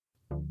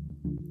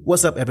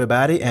What's up,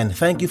 everybody, and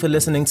thank you for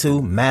listening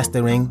to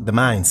Mastering the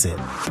Mindset.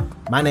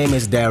 My name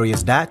is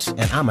Darius Dotch,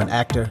 and I'm an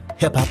actor,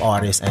 hip-hop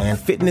artist, and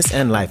fitness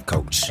and life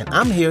coach. And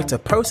I'm here to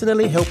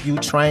personally help you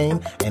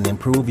train and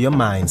improve your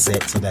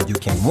mindset so that you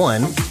can,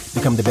 1,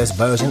 become the best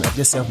version of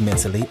yourself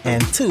mentally,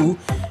 and 2,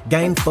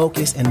 gain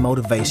focus and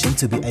motivation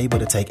to be able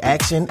to take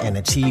action and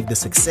achieve the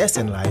success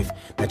in life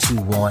that you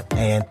want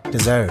and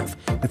deserve.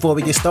 Before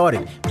we get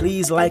started,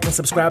 please like and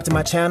subscribe to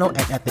my channel,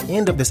 and at the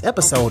end of this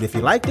episode, if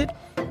you liked it,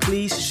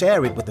 please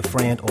share it with a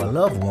friend or a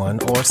loved one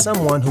or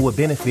someone who would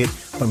benefit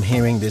from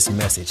hearing this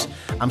message.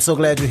 I'm so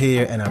glad you're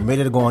here, and I'm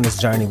ready to go on this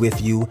journey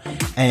with you,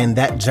 and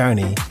that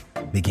journey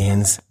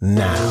begins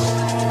now.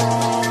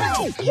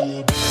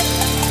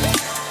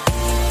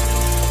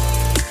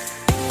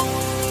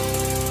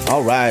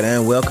 All right,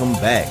 and welcome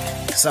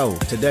back. So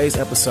today's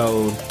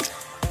episode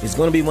is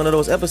going to be one of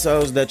those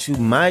episodes that you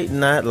might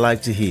not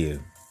like to hear.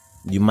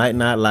 You might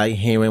not like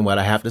hearing what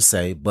I have to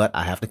say, but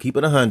I have to keep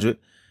it 100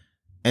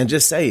 and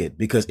just say it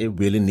because it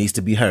really needs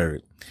to be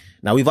heard.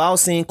 Now, we've all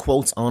seen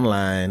quotes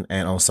online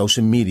and on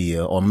social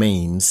media or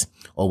memes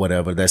or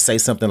whatever that say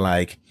something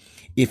like,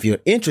 if you're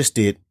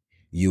interested,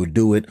 you'll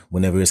do it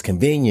whenever it's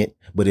convenient.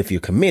 But if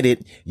you're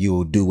committed,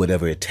 you'll do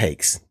whatever it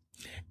takes.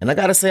 And I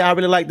got to say, I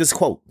really like this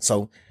quote.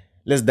 So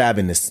let's dive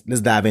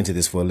into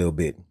this for a little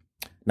bit.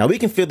 Now, we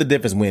can feel the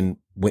difference when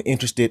we're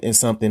interested in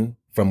something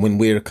from when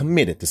we're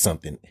committed to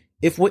something.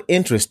 If we're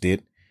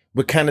interested,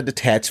 we're kind of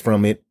detached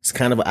from it. It's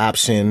kind of an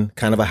option,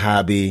 kind of a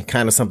hobby,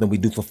 kind of something we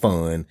do for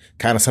fun,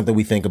 kind of something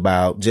we think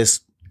about,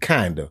 just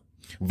kind of.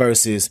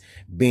 Versus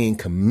being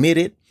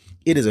committed,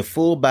 it is a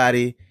full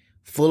body,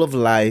 full of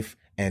life,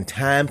 and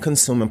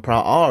time-consuming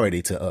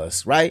priority to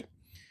us, right?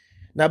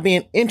 Now,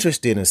 being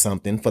interested in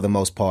something, for the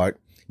most part,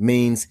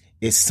 means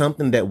it's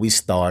something that we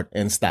start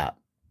and stop.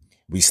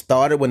 We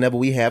start it whenever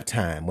we have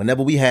time,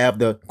 whenever we have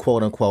the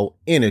quote-unquote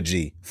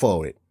energy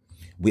for it.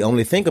 We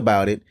only think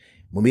about it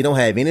when we don't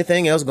have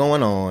anything else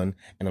going on.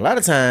 And a lot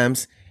of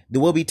times, the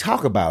way we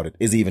talk about it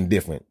is even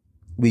different.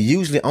 We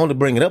usually only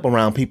bring it up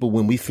around people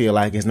when we feel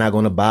like it's not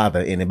going to bother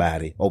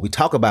anybody. Or we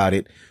talk about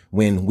it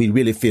when we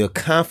really feel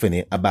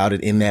confident about it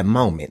in that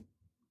moment.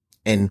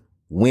 And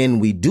when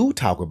we do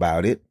talk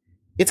about it,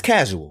 it's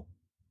casual.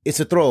 It's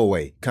a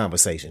throwaway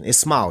conversation. It's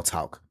small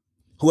talk.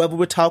 Whoever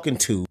we're talking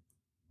to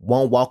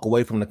won't walk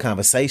away from the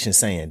conversation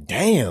saying,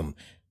 damn,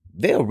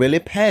 they're really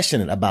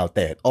passionate about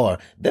that, or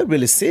they're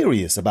really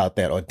serious about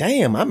that, or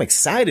damn, I'm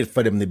excited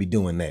for them to be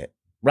doing that,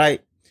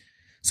 right?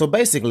 So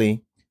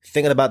basically,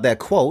 thinking about that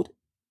quote,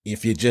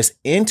 if you're just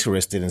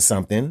interested in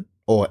something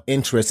or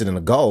interested in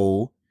a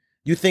goal,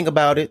 you think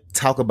about it,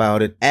 talk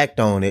about it, act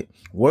on it,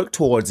 work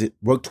towards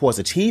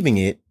achieving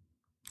it,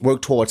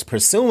 work towards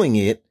pursuing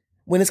it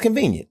when it's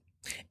convenient.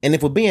 And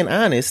if we're being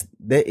honest,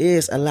 there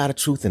is a lot of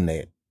truth in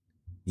that.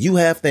 You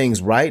have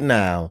things right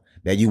now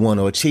that you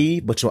want to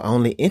achieve, but you're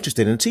only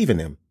interested in achieving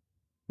them.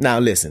 Now,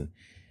 listen,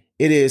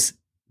 it is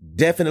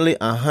definitely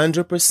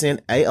 100%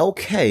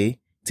 a-okay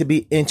to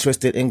be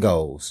interested in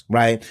goals,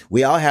 right?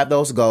 We all have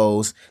those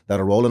goals that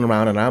are rolling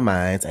around in our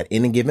minds at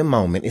any given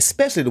moment,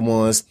 especially the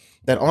ones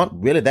that aren't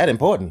really that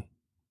important,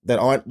 that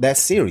aren't that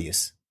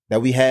serious,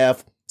 that we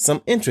have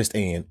some interest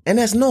in. And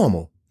that's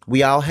normal.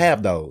 We all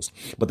have those.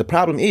 But the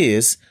problem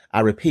is,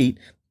 I repeat,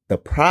 the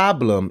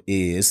problem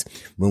is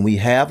when we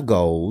have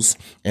goals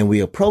and we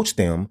approach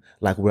them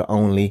like we're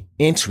only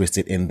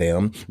interested in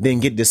them,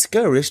 then get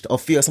discouraged or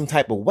feel some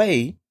type of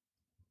way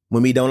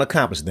when we don't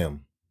accomplish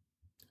them.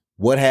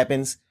 What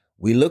happens?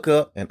 We look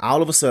up and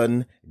all of a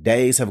sudden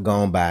days have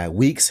gone by,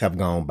 weeks have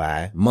gone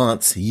by,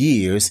 months,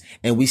 years,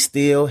 and we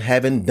still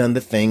haven't done the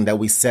thing that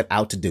we set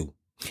out to do.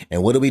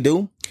 And what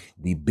do?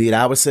 We beat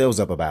ourselves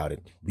up about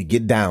it. We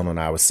get down on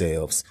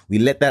ourselves. We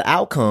let that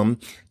outcome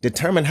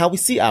determine how we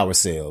see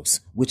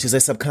ourselves, which is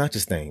a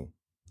subconscious thing.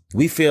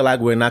 We feel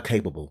like we're not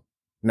capable.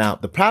 Now,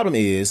 the problem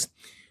is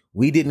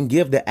we didn't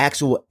give the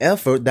actual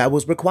effort that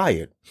was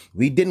required.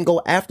 We didn't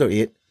go after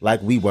it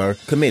like we were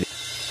committed.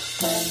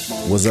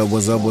 What's up?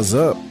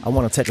 I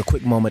want to take a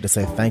quick moment to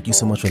say thank you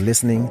so much for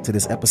listening to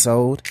this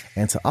episode,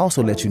 and to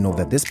also let you know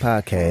that this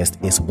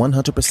podcast is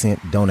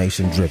 100%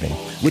 donation driven,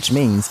 which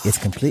means it's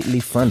completely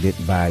funded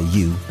by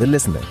you, the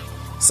listener.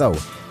 So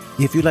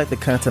if you like the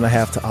content I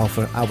have to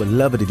offer, I would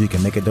love it if you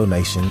can make a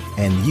donation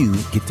and you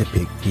get to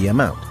pick the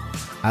amount.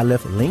 I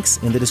left links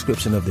in the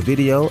description of the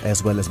video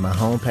as well as my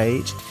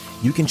homepage.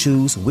 You can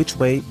choose which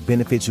way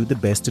benefits you the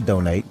best to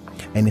donate.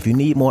 And if you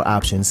need more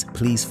options,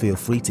 please feel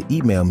free to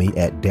email me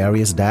at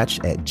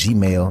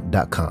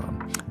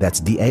dariusdotch@gmail.com. That's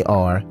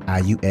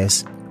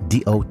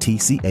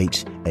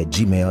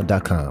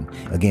DARIUSDOTCH@gmail.com.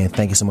 Again,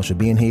 thank you so much for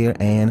being here,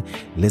 and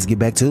let's get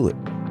back to it.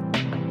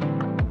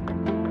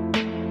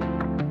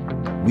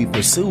 We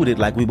pursued it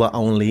like we were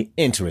only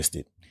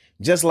interested.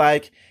 Just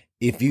like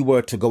if you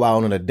were to go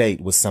out on a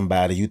date with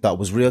somebody you thought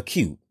was real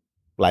cute,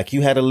 like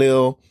you had a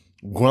little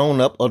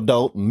grown-up,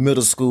 adult,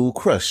 middle school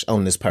crush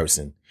on this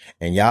person,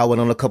 and y'all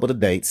went on a couple of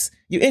dates,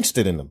 you're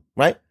interested in them,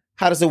 right?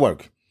 How does it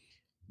work?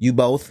 You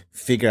both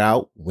figure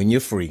out when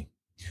you're free.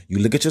 You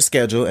look at your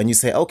schedule and you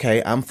say,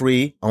 okay, I'm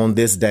free on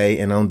this day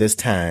and on this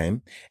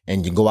time.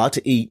 And you go out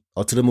to eat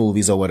or to the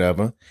movies or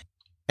whatever.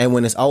 And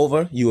when it's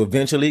over, you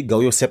eventually go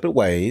your separate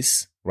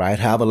ways, right?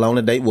 However long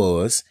the date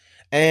was.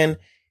 And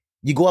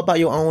you go about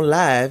your own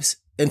lives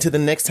until the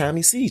next time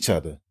you see each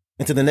other.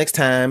 Until the next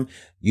time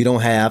you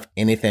don't have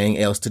anything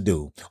else to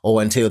do.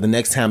 Or until the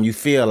next time you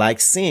feel like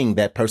seeing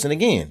that person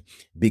again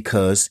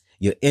because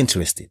you're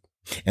interested.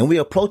 And we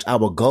approach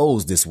our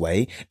goals this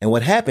way. And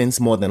what happens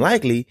more than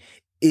likely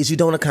is you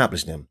don't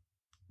accomplish them.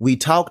 We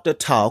talk the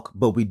talk,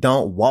 but we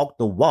don't walk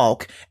the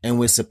walk. And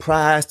we're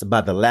surprised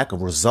by the lack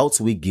of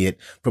results we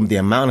get from the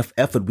amount of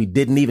effort we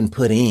didn't even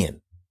put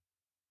in.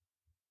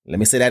 Let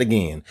me say that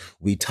again.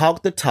 We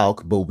talk the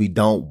talk, but we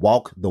don't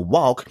walk the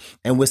walk.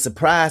 And we're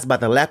surprised by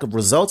the lack of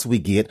results we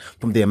get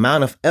from the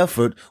amount of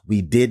effort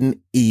we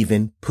didn't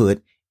even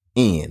put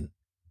in.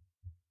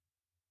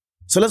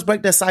 So let's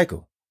break that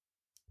cycle,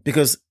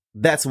 because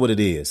that's what it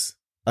is.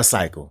 A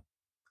cycle,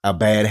 a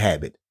bad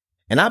habit.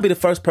 And I'll be the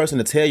first person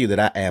to tell you that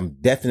I am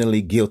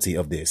definitely guilty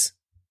of this.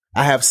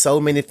 I have so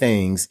many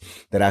things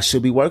that I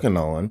should be working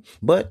on,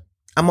 but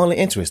I'm only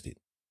interested.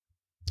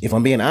 If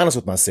I'm being honest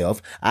with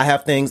myself, I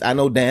have things I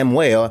know damn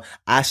well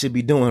I should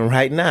be doing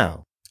right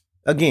now.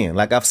 Again,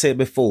 like I've said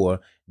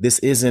before, this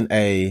isn't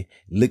a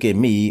look at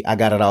me, I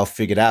got it all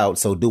figured out,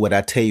 so do what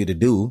I tell you to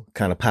do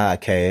kind of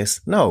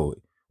podcast. No,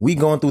 we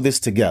going through this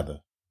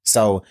together.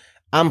 So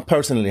I'm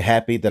personally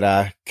happy that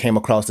I came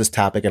across this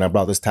topic and I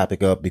brought this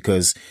topic up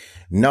because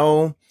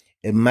no,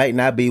 it might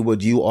not be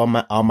what you or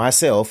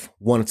myself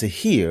wanted to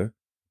hear,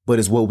 but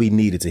it's what we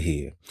needed to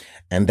hear.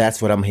 And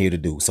that's what I'm here to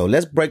do. So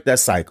let's break that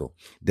cycle.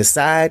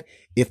 Decide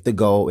if the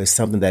goal is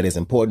something that is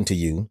important to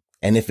you.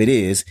 And if it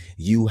is,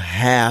 you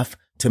have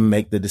to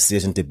make the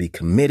decision to be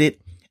committed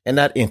and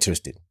not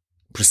interested.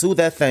 Pursue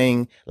that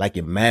thing like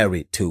you're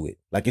married to it,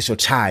 like it's your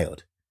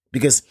child,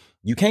 because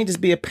you can't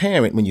just be a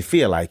parent when you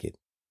feel like it.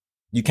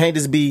 You can't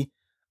just be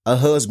a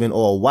husband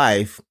or a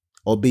wife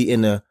or be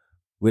in a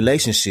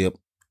relationship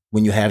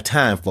when you have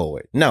time for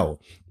it. No,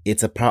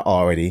 it's a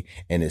priority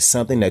and it's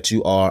something that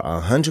you are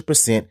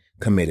 100%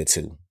 committed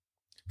to.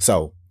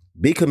 So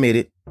be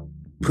committed,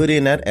 put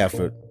in that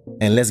effort,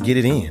 and let's get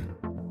it in.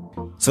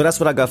 So that's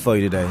what I got for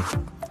you today.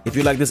 If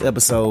you like this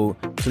episode,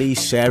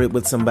 please share it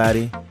with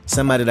somebody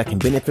that can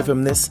benefit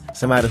from this,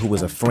 somebody who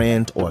is a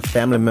friend or a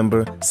family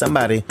member,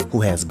 somebody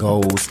who has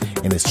goals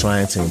and is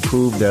trying to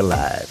improve their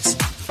lives.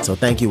 So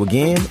thank you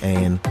again,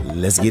 and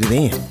let's get it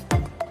in.